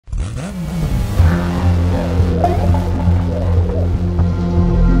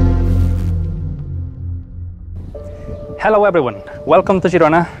Hello everyone, welcome to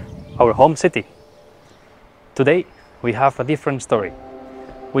Girona, our home city. Today we have a different story,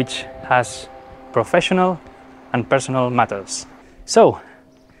 which has professional and personal matters. So,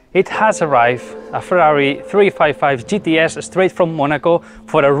 it has arrived a Ferrari F355 GTS straight from Monaco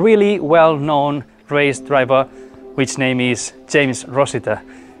for a really well-known race driver, which name is James Rossiter.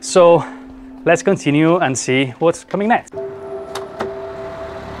 So, let's continue and see what's coming next.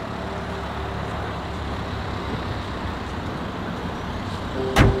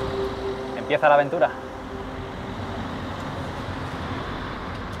 Empieza la aventura.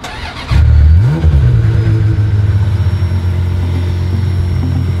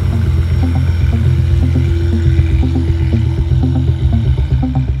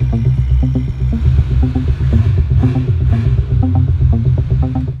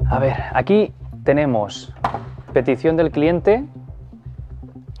 A ver, aquí tenemos petición del cliente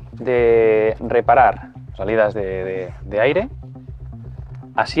de reparar salidas de aire,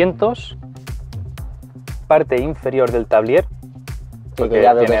 asientos, parte inferior del tablier, porque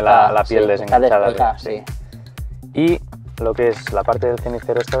ya tiene la piel desenganchada. Sí. Y lo que es la parte del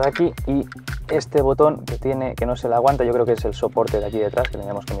cenicero está de aquí, y este botón que no se le aguanta, yo creo que es el soporte de aquí detrás, que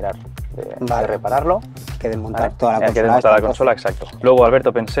tendríamos que mirar de repararlo. Hay que desmontar toda la consola. Hay que desmontar la consola, exacto. Luego,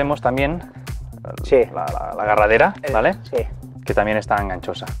 Alberto, pensemos también la agarradera, ¿vale? Sí. Que también está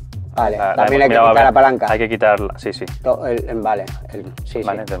enganchosa. Vale, también hay que quitar la palanca. Hay que quitarla, sí. Vale,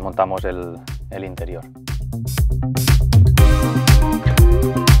 vale, desmontamos el interior.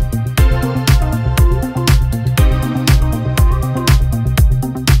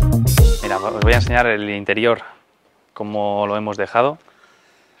 Mira, os voy a enseñar el interior, como lo hemos dejado.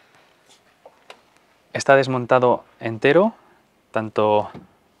 Está desmontado entero, tanto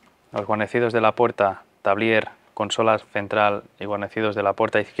los guarnecidos de la puerta, tablier, consola central y guarnecidos de la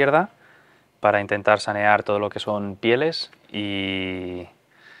puerta izquierda, para intentar sanear todo lo que son pieles y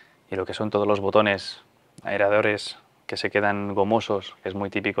lo que son todos los botones aeradores que se quedan gomosos, que es muy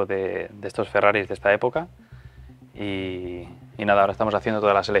típico de estos Ferraris de esta época. Y nada, ahora estamos haciendo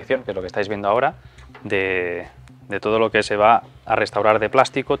toda la selección, que es lo que estáis viendo ahora, de todo lo que se va a restaurar de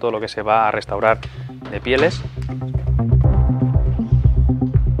plástico, todo lo que se va a restaurar de pieles.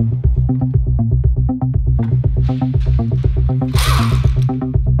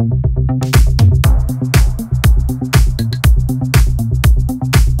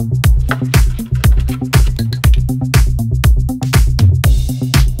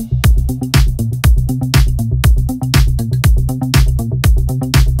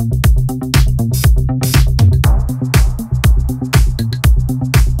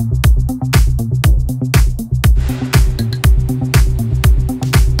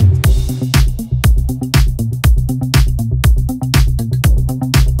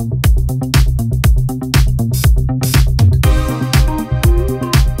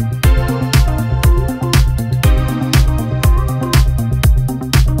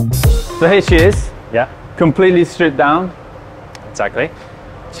 So here she is, Yeah, completely stripped down. exactly.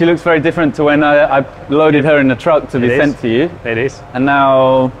 She looks very different to when I loaded her in the truck to be sent to you. It is. And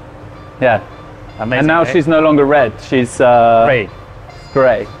now, yeah. Amazing, and now she's no longer red, she's Great.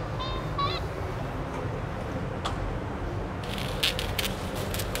 grey.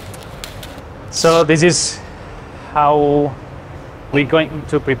 So this is how we're going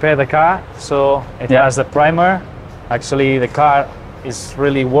to prepare the car. So it has the primer. Actually, the car is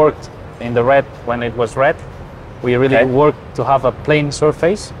really worked in the red when it was red. We really worked to have a plain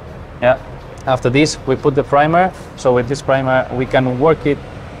surface. Yeah. After this, we put the primer. So with this primer, we can work it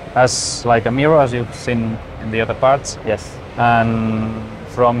as like a mirror, as you've seen in the other parts. Yes. And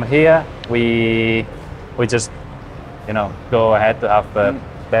from here, we just, go ahead to have the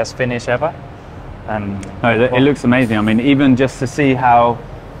best finish ever. And it looks amazing. I mean, even just to see how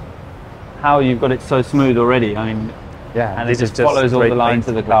you've got it so smooth already. I mean, yeah, and it just follows all the lines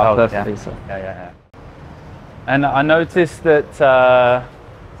of the car perfectly. So. Yeah. And I noticed that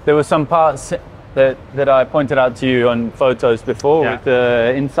there were some parts that I pointed out to you on photos before, with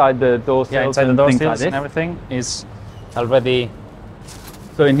the inside the door sills, inside the door sills and everything is already.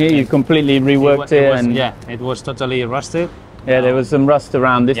 So in here you completely reworked it, it was totally rusted. Yeah, there was some rust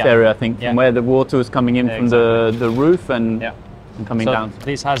around this area, I think, from where the water was coming in from the roof and coming down.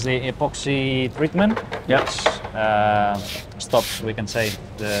 This has the epoxy treatment, which stops, we can say,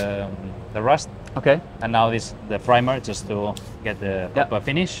 the rust. Okay. And now the primer, just to get the proper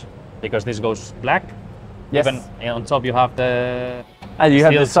finish, because this goes black. Yes. Even on top you have the. And you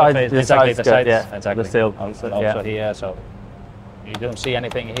have the side, exactly, the sides, the seal. Also here, so you don't see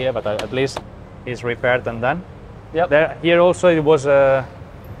anything here, but at least it's repaired and done. Yep. Here also it was a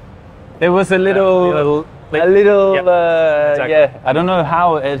There was a little a little, Yep. Exactly. yeah, I don't know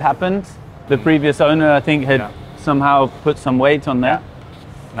how it happened. The previous owner, I think, had somehow put some weight on there.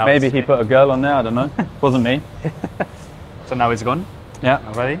 Now Maybe it's- he put a girl on there, I don't know. Wasn't me. So now it's gone Yeah.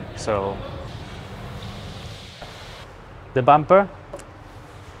 already. So the bumper.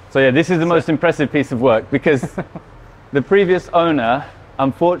 So yeah, this is the most impressive piece of work because the previous owner,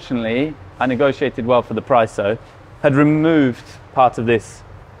 unfortunately, I negotiated well for the price, so had removed part of this.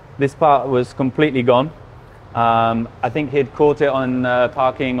 This part was completely gone. I think he'd caught it on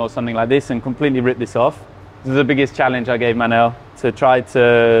parking or something like this and completely ripped this off. This is the biggest challenge I gave Manel, to try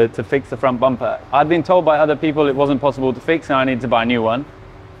to fix the front bumper. I'd been told by other people it wasn't possible to fix and I needed to buy a new one,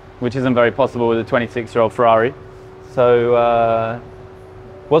 which isn't very possible with a 26-year-old Ferrari. So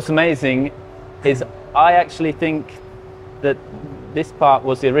what's amazing is I actually think that this part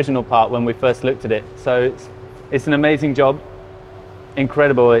was the original part when we first looked at it. So it's an amazing job,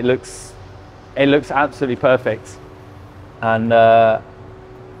 incredible. It looks absolutely perfect, and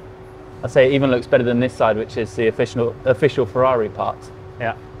I'd say it even looks better than this side, which is the official Ferrari part.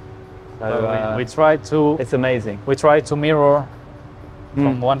 Yeah. So we try to. it's amazing. We try to mirror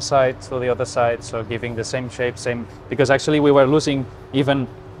from one side to the other side, so giving the same shape, because actually we were losing even,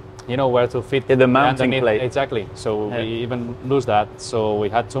 you know, where to fit the mounting underneath. plate. Exactly. So we even lose that. So we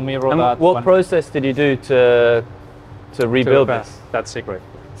had to mirror And that. what process did you do to rebuild this? That's secret.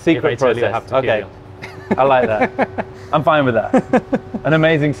 Secret If I tell you, I process. have to kill Okay, you. I like that. I'm fine with that. An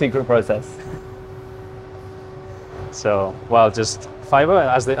amazing secret process. So, well, just fiber,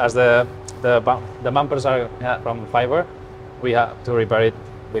 as the bumpers are from fiber, we have to repair it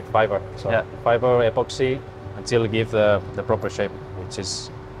with fiber. So fiber, epoxy, until give the proper shape, which is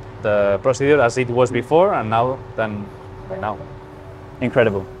the procedure as it was before and now than right now.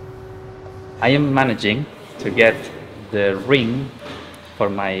 Incredible. I am managing to get the ring for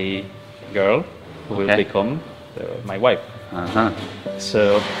my girl, who will become my wife.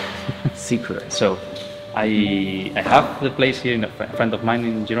 So, Secret. so I have the place here in a friend of mine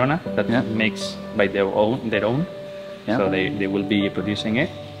in Girona that makes by their own. So they will be producing it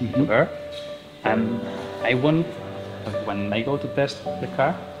to her, and I want, when I go to test the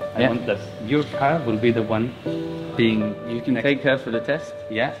car, I want that your car will be the one being. You can take her for the test.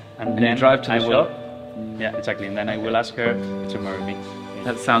 Yeah, and then then drive to I the will. shop? Yeah, exactly, and then I will ask her to marry me.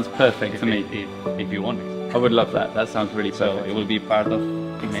 That sounds perfect to me. If you want it. I would love that. That sounds really So perfect. it will be part of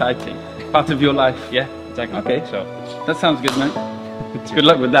Exciting. Part of your life. Yeah, exactly. Okay. So That sounds good, man. Good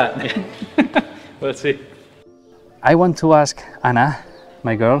luck with that. we'll see. I want to ask Anna,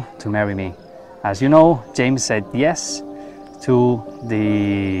 my girl, to marry me. As you know, James said yes to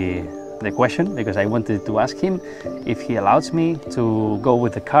the question because I wanted to ask him if he allows me to go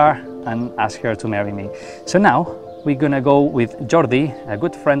with the car and ask her to marry me. So now we're gonna go with Jordi, a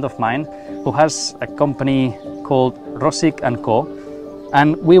good friend of mine who has a company called ROOSIK CO,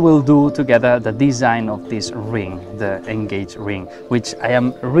 and we will do together the design of this ring, the engage ring, which I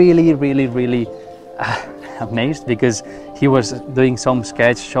am really amazed because he was doing some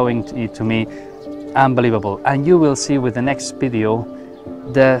sketch showing it to me. Unbelievable. And you will see with the next video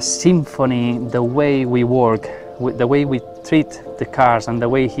the symphony, the way we work, the way we treat the cars and the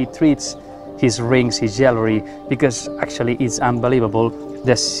way he treats his rings, his jewelry, because actually it's unbelievable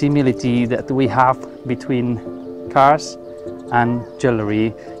the similitude that we have between cars and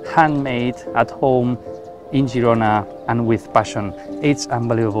jewelry, handmade at home in Girona and with passion. It's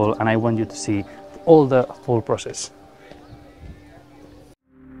unbelievable, and I want you to see all the whole process.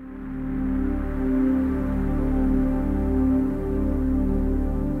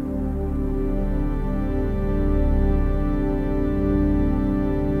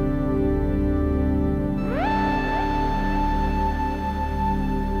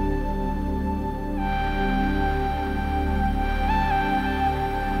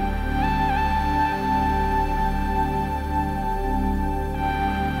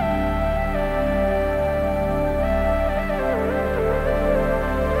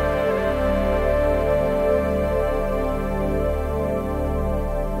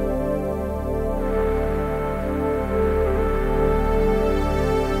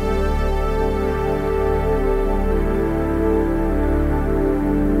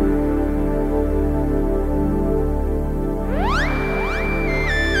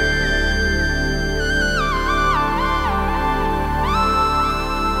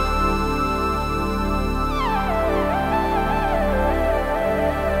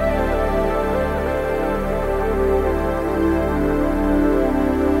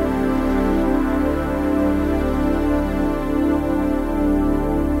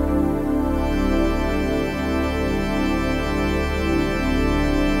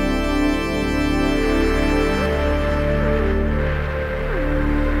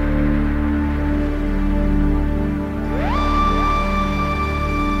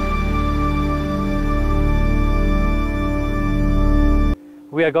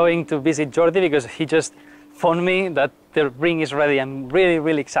 we are going to visit Jordi because he just phoned me that the ring is ready. I'm really,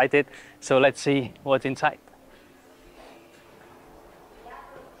 really excited. So let's see what's inside.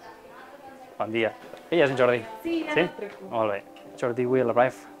 Bon dia. Ella és en Jordi? Sí, sí? Molt bé. Jordi will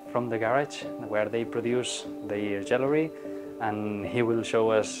arrive from the garage where they produce their jewelry, and he will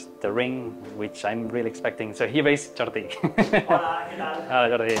show us the ring, which I'm really expecting. So here is Jordi. Hola, ¿qué tal? Hola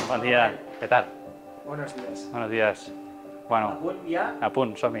Jordi, bon dia. Què tal? Buenos días. Buenos días. Bueno, A punt ja? a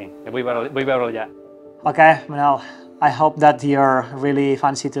punt, som-hi. Vull veure'l ja. Okay, well, I hope that you're really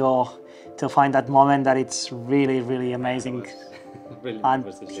fancy to find that moment that it's really, really amazing. Really And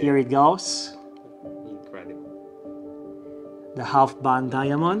nervous to see. here it goes. Incredible. The half-band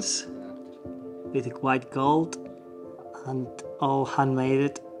diamonds with white gold and all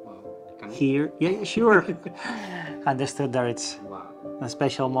handmade Wow. Can I- here. Yeah, sure. Understood that it's Wow. a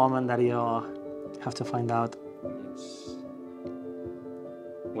special moment that you have to find out. It's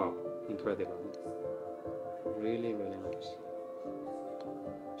wow, incredible. Really, really nice.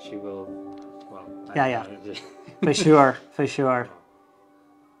 She will. Well. Yeah. For sure, for sure.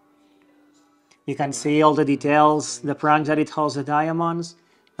 You can see all the details, the pranks that it holds the diamonds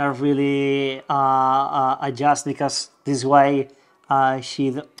are really adjust because this way she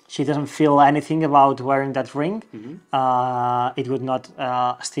doesn't feel anything about wearing that ring. It would not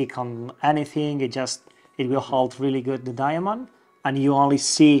stick on anything. It will hold really good the diamond, and you only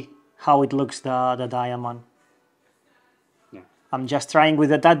see how it looks the diamond. Yeah. I'm just trying with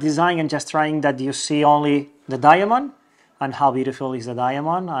that design and just trying that you see only the diamond and how beautiful is the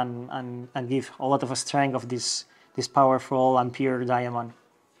diamond and give a lot of strength of this powerful and pure diamond.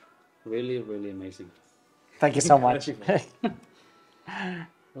 Really, really amazing. Thank you so much.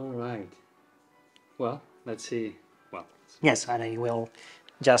 All right. Well, let's see. Well. Yes, and I will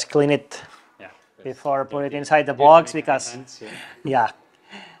just clean it Yeah. before put it inside the box because Hands, yeah. yeah,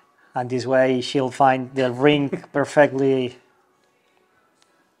 and this way she'll find the ring perfectly.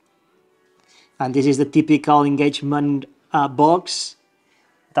 And this is the typical engagement box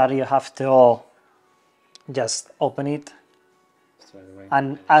that you have to just open it Straight away.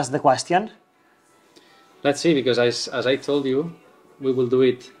 and ask the question. Let's see, because as I told you, we will do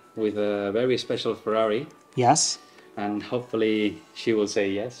it with a very special Ferrari, Yes. and hopefully she will say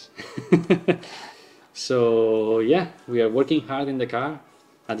yes. So yeah, we are working hard in the car.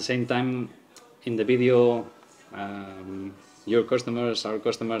 At the same time, in the video, your customers, our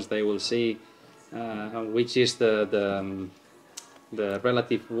customers, they will see which is the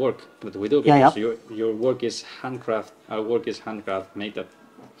relative work that we do, Yeah, because your work is handcraft, our work is handcraft, made up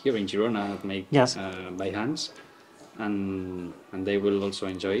here in Girona, made Yes. by hands, and they will also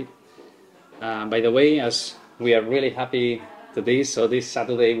enjoy it. By the way, as we are really happy to this, so this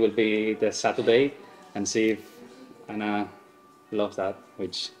Saturday will be the Saturday, and see if Anna loves that,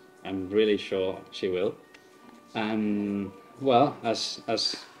 which I'm really sure she will. Well, as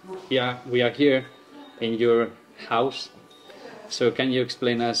yeah, we are here in your house, so can you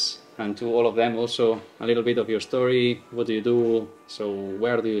explain us and to all of them also a little bit of your story? What do you do? So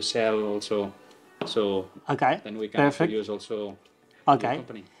where do you sell also? So Okay. then we can Perfect. introduce also your Okay.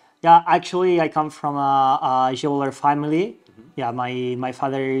 company. Yeah, actually, I come from a jeweler family. Yeah, my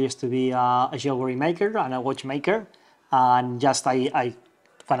father used to be a jewelry maker and a watchmaker, and just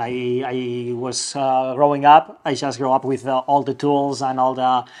when I was growing up, I just grew up with all the tools and all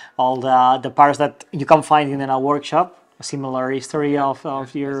the parts that you can find in a workshop. A similar history of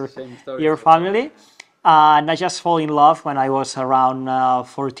your same story. your family. And I just fall in love when I was around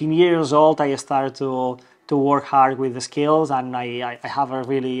 14 years old. I started to work hard with the skills, and I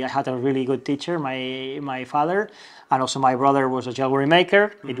had a really good teacher, my father, and also my brother was a jewelry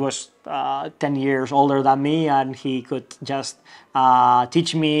maker. It was 10 years older than me, and he could just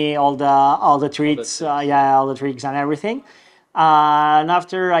teach me all the tricks, all the tricks and everything. And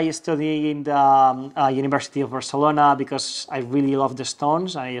after I studied in the University of Barcelona because I really love the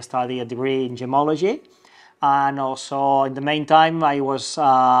stones. I studied a degree in gemology, and also in the meantime I was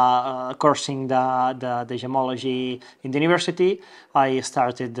coursing the gemology in the university. I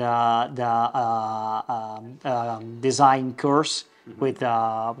started the design course with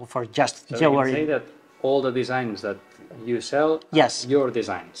for just So jewelry. you can say that all the designs that you sell Yes. are your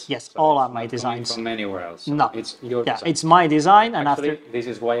designs. Yes, So all it's are my not coming designs. from anywhere else. No, It's your yeah, design. it's my design, and Actually, after this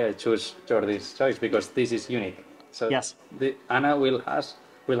is why I choose Jordi's choice, because this is unique. So Yes. Anna will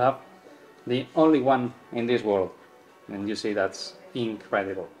have the only one in this world, and you see that's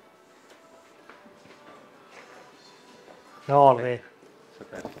incredible. molt bé.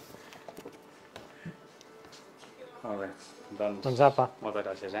 Super. Molt bé, doncs Doncs apa, moltes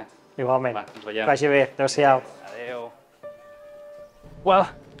gràcies, igualment. Va, ens veiem. Que vagi bé, adéu-siau. Adéu. well,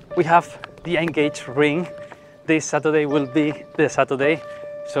 we have the engaged ring. This Saturday will be the Saturday,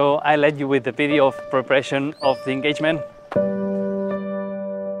 so I let you with the video of preparation of the engagement.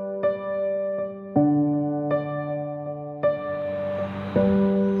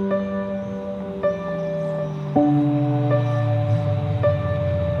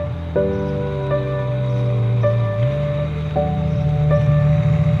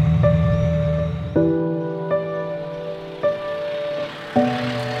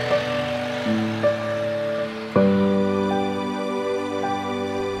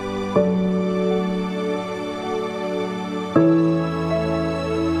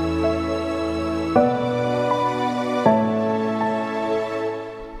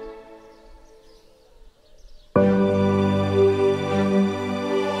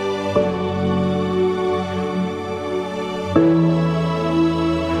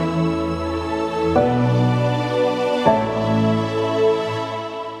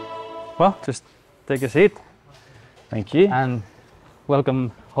 Well, just take a seat. Thank you. And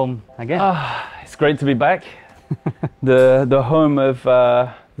welcome home again. It's great to be back. the home of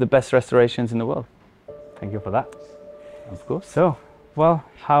the best restorations in the world. Thank you for that. Of course. So, well,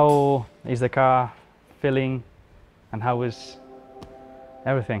 how is the car feeling and how is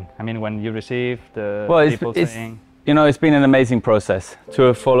everything? I mean, when you receive the people saying... You know, it's been an amazing process to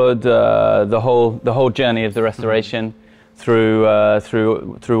have followed the whole journey of the restoration through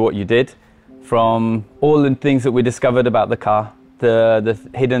what you did, from all the things that we discovered about the car, the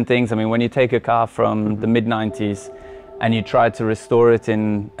hidden things. I mean, when you take a car from the mid-90s and you try to restore it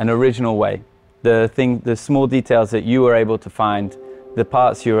in an original way, the small details that you were able to find, the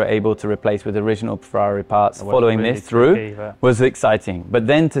parts you were able to replace with original Ferrari parts, following really this through was exciting. But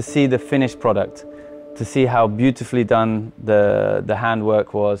then to see the finished product, to see how beautifully done the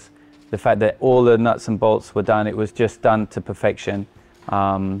handwork was, the fact that all the nuts and bolts were done, it was just done to perfection.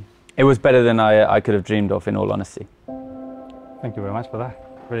 It was better than I could have dreamed of, in all honesty. Thank you very much for that.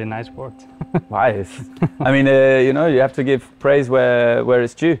 Really nice work. Why? I mean, you know, you have to give praise where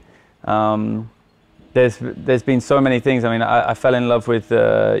it's due. There's been so many things. I mean, I fell in love with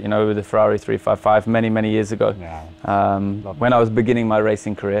you know, with the Ferrari 355 many years ago, when I was beginning my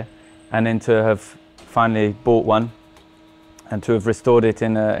racing career, and then to have finally bought one and to have restored it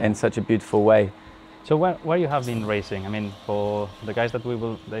in such a beautiful way. So where you have been racing? I mean, for the guys that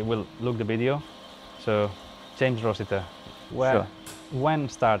they will look the video. So James Rossiter, when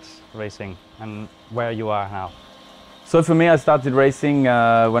starts racing and where you are now? So for me, I started racing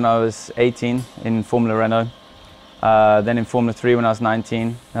when I was 18 in Formula Renault, then in Formula 3 when I was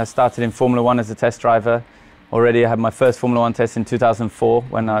 19. I started in Formula 1 as a test driver. Already I had my first Formula 1 test in 2004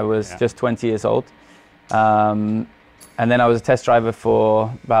 when I was just 20 years old. And then I was a test driver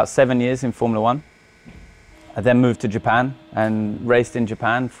for about 7 years in Formula 1. I then moved to Japan and raced in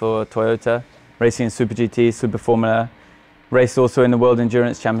Japan for Toyota, racing in Super GT, Super Formula, raced also in the World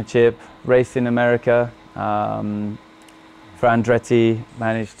Endurance Championship, raced in America. For Andretti,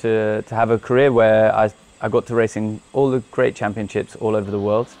 managed to have a career where I got to race in all the great championships all over the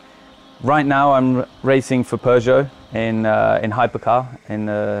world. Right now I'm racing for Peugeot in hypercar in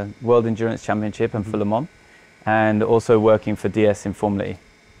the World Endurance Championship and for Le Mans, and also working for DS in Formula E.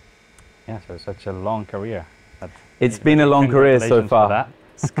 Yeah, so such a long career. It's been a long career so far.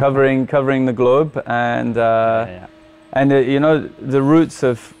 It's covering the globe, and you know, the roots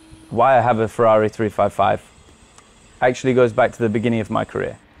of why I have a Ferrari 355 actually goes back to the beginning of my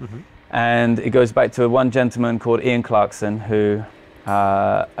career. And it goes back to one gentleman called Ian Clarkson, who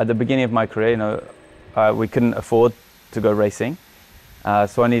at the beginning of my career, you know, we couldn't afford to go racing,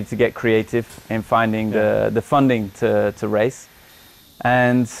 so I needed to get creative in finding the funding to race.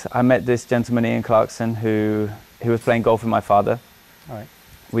 And I met this gentleman, Ian Clarkson, who was playing golf with my father. All right.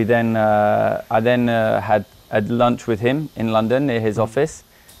 We then, I then had lunch with him in London near his office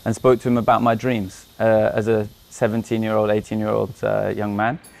and spoke to him about my dreams as a 17-year-old, 18-year-old young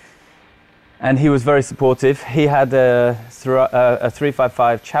man. And he was very supportive. He had a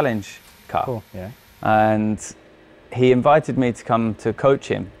 355 Challenge car. Cool. Yeah. And he invited me to come to coach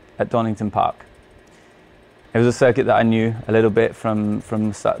him at Donington Park. It was a circuit that I knew a little bit from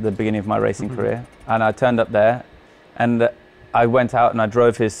the beginning of my racing career. And I turned up there and I went out and I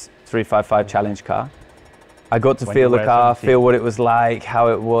drove his 355 Challenge car. I got to feel the car, feel what it was like, how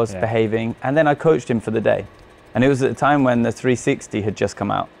it was behaving, and then I coached him for the day. And it was at a time when the 360 had just come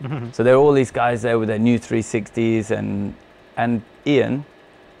out. So there were all these guys there with their new 360s, and Ian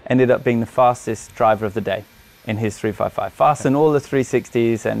ended up being the fastest driver of the day in his 355. Faster than all the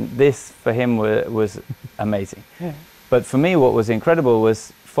 360s, and this for him was amazing. But for me, what was incredible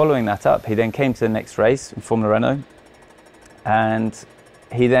was following that up, he then came to the next race in Formula Renault, and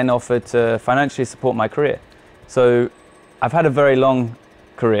he then offered to financially support my career. So I've had a very long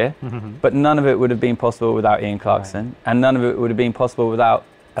career, but none of it would have been possible without Ian Clarkson, and none of it would have been possible without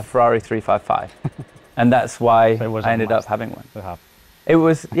a Ferrari 355. And that's why I ended up having one. It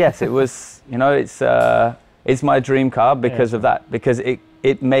was, yes, it was, you know, it's my dream car because of that, because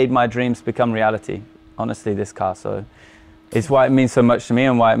it made my dreams become reality, honestly, this car. So it's why it means so much to me,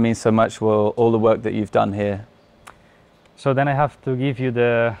 and why it means so much for all the work that you've done here. So then I have to give you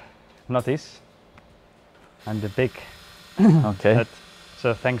the notice and the big okay.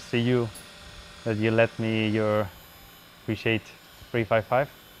 So thanks to you that you let me your appreciate 355,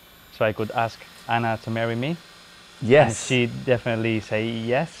 so I could ask Anna to marry me. Yes. And she definitely say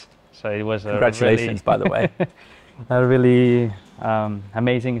yes. So it was congratulations, by the way. A really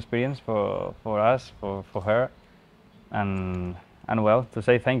amazing experience for us, for her, and well, to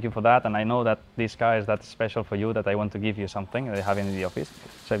say thank you for that. And I know that this car is that special for you that I want to give you something that I have in the office.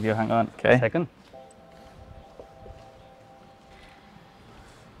 So if you hang on a second.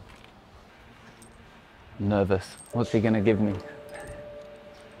 Nervous. What's he going to give me?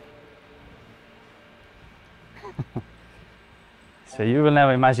 So you will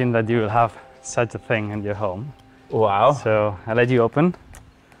never imagine that you will have such a thing in your home. Wow. So I'll let you open.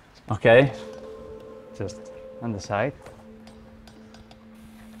 Okay. Just on the side.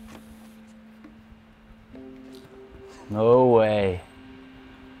 No way.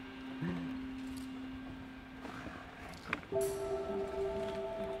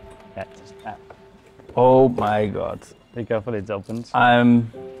 Yeah, just that. Oh my God. Be careful, it opens.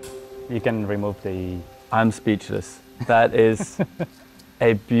 You can remove the... I'm speechless. That is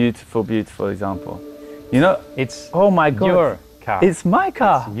a beautiful, beautiful example. You know, it's oh my God. Your car. It's my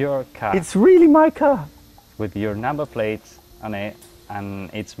car. It's your car. It's really my car. With your number plates on it, and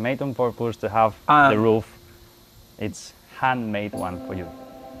it's made on purpose to have the roof. It's handmade one for you.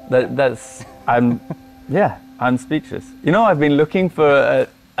 Yeah, I'm speechless. You know, I've been looking for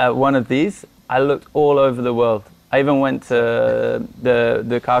one of these. I looked all over the world. I even went to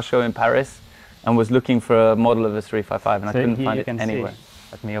the car show in Paris and was looking for a model of a 355, and I couldn't find it anywhere.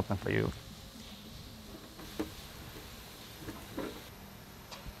 Let me open for you.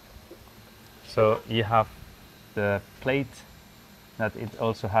 So you have the plate that it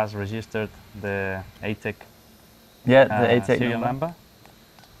also has registered the ATEC. Yeah, the ATEC serial number.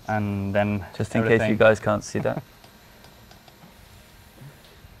 And then just in case you guys can't see that.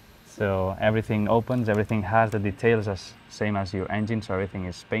 So everything opens, everything has the details as same as your engine, so everything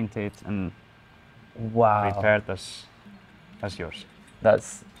is painted and prepared as yours.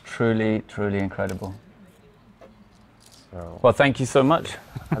 That's truly, truly incredible. So well, thank you so much.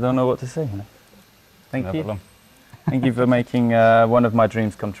 I don't know what to say. Thank you. Problem. Thank you for making one of my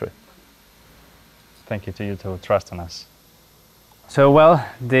dreams come true. Thank you to you to trust on us. So well,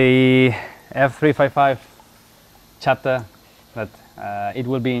 the F355 chapter that it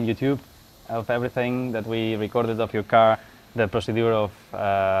will be in YouTube of everything that we recorded of your car, the procedure of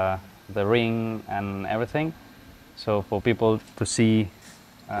the ring and everything. So for people to see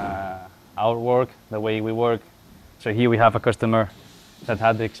our work, the way we work. So here we have a customer that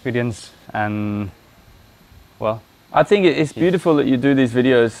had the experience, and well, I think it's beautiful that you do these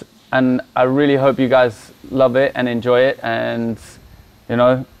videos, and I really hope you guys love it and enjoy it, and you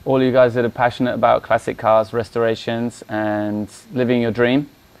know, all you guys that are passionate about classic cars, restorations and living your dream,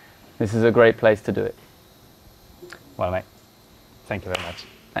 this is a great place to do it. Well, mate, thank you very much.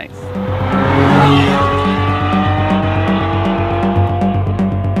 Thanks.